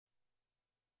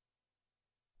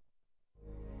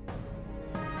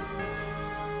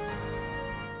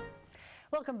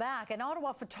Welcome back. An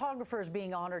Ottawa photographer is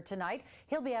being honored tonight.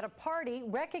 He'll be at a party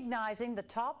recognizing the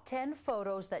top 10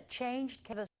 photos that changed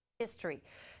Canada's history.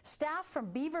 Staff from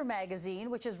MacIvor magazine,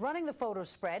 which is running the photo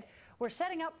spread, were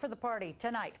setting up for the party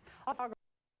tonight.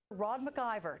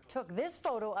 MacIvor took this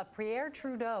photo of Pierre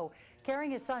Trudeau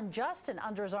carrying his son Justin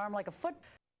under his arm like a foot.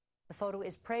 The photo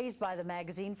is praised by the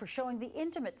magazine for showing the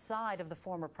intimate side of the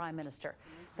former Prime Minister.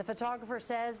 The photographer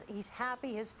says he's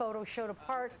happy his photo showed a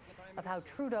part of how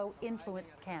Trudeau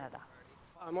influenced Canada.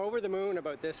 I'm over the moon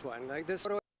about this one. This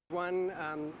photo won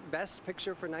Best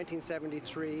Picture for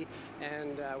 1973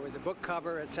 and was a book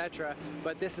cover, etc.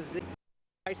 But this is the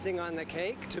icing on the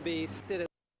cake to be listed as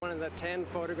one of the 10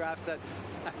 photographs that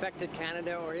affected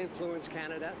Canada or influenced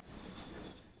Canada.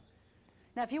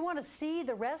 Now, if you want to see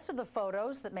the rest of the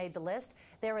photos that made the list,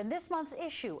 they're in this month's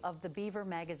issue of the MacIvor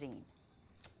magazine.